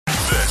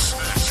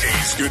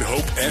This is Good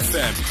Hope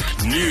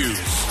FM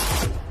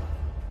News.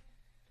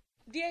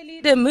 DA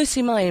leader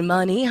Mmusi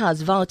Maimane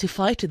has vowed to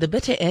fight to the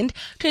bitter end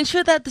to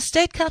ensure that the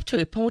state capture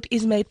report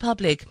is made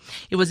public.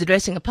 He was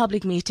addressing a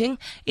public meeting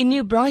in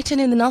New Brighton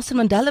in the Nelson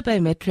Mandela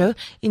Bay Metro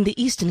in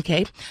the Eastern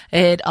Cape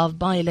ahead of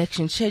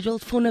by-election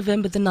scheduled for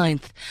November the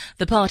 9th.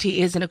 The party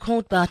is in a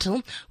court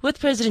battle with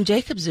President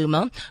Jacob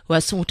Zuma, who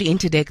has sought to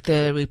interdict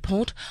the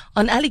report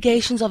on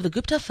allegations of the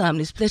Gupta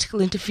family's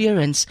political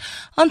interference.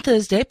 On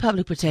Thursday,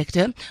 Public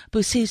Protector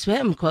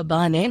Busiswe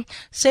Mkhwebane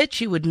said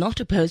she would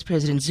not oppose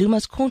President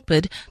Zuma's court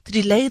bid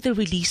to delay the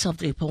release of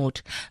the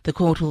report. The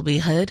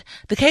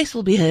case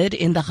will be heard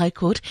in the High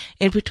Court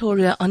in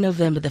Pretoria on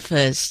November the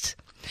 1st.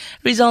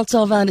 Results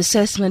of an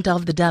assessment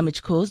of the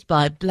damage caused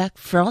by black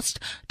frost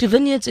to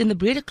vineyards in the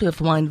Breedekloof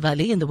wine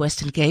valley in the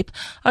Western Cape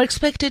are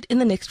expected in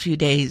the next few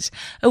days.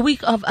 A week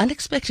of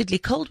unexpectedly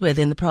cold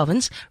weather in the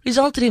province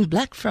resulted in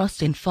black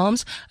frost in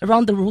farms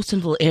around the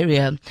Rawsonville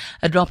area.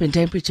 A drop in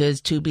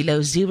temperatures to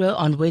below zero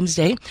on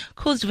Wednesday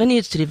caused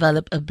vineyards to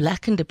develop a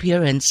blackened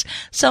appearance.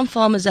 Some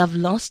farmers have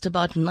lost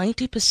about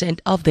 90%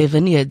 of their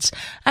vineyards.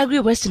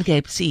 Agri-Western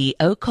Cape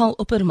CEO Carl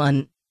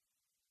Opperman.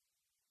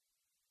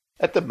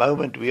 At the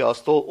moment, we are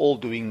still all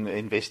doing the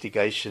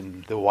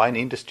investigation. The wine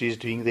industry is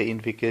doing the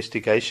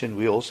investigation.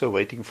 We're also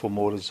waiting for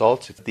more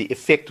results. The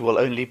effect will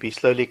only be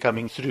slowly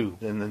coming through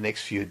in the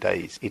next few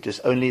days. It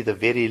is only the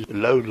very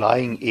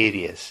low-lying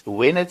areas.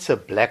 When it's a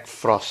black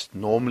frost,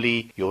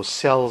 normally your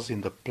cells in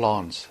the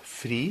plants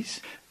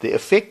freeze. The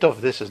effect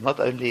of this is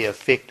not only an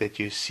effect that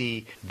you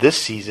see this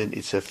season,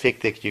 it's an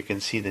effect that you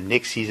can see the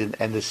next season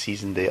and the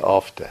season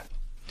thereafter.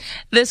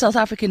 The South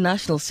African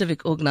National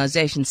Civic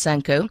Organisation,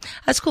 SANCO,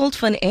 has called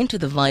for an end to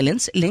the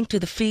violence linked to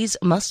the fees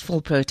must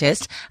fall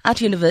protest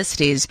at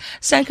universities.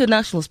 SANCO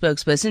National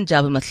spokesperson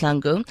Jabu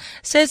Mahlangu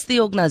says the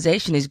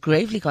organisation is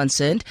gravely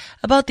concerned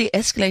about the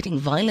escalating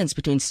violence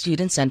between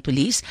students and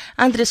police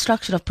and the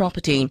destruction of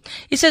property.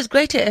 He says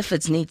greater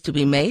efforts need to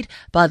be made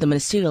by the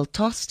ministerial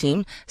task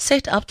team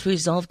set up to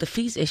resolve the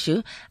fees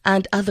issue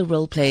and other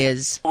role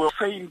players. We're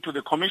saying to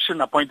the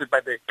commission appointed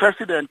by the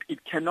president,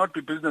 it cannot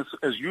be business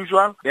as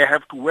usual. They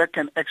have to work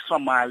an extra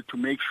mile to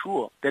make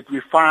sure that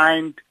we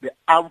find the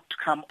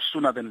outcome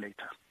sooner than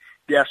later.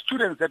 There are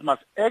students that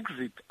must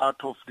exit out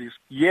of this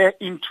year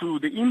into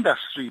the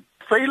industry.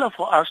 Failure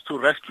for us to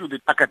rescue the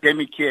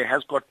academic year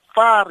has got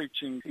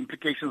far-reaching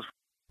implications.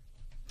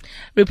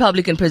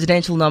 Republican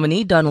presidential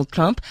nominee Donald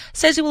Trump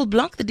says he will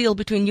block the deal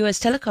between U.S.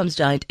 telecoms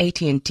giant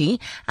AT&T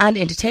and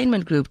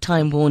entertainment group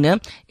Time Warner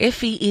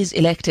if he is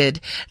elected.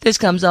 This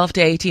comes after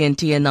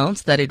AT&T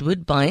announced that it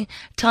would buy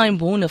Time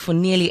Warner for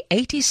nearly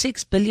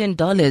 $86 billion.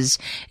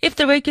 If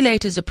the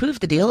regulators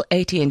approve the deal,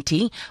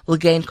 AT&T will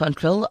gain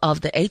control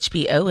of the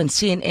HBO and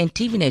CNN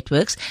TV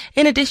networks,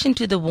 in addition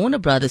to the Warner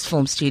Brothers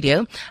film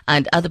studio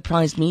and other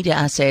prized media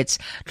assets.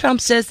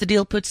 Trump says the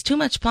deal puts too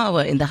much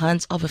power in the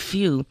hands of a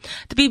few.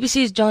 The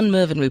BBC's John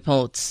Mervyn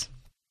reports.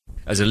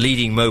 As a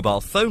leading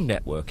mobile phone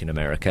network in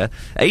America,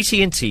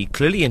 AT&T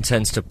clearly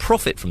intends to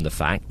profit from the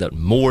fact that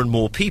more and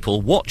more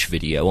people watch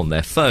video on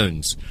their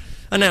phones.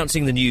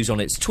 Announcing the news on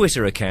its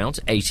Twitter account,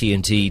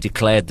 AT&T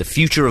declared the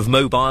future of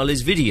mobile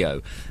is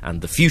video,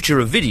 and the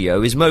future of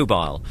video is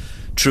mobile.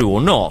 True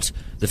or not,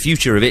 the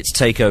future of its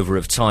takeover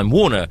of Time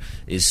Warner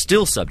is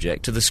still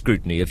subject to the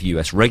scrutiny of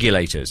US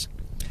regulators.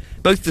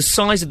 Both the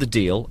size of the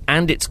deal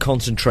and its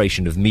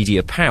concentration of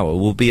media power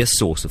will be a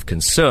source of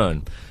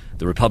concern.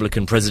 The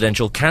Republican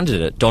presidential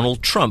candidate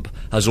Donald Trump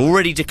has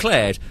already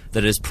declared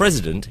that as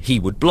president he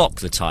would block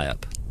the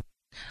tie-up.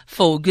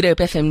 For Good Hope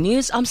FM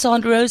News, I'm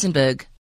Sandra Rosenberg.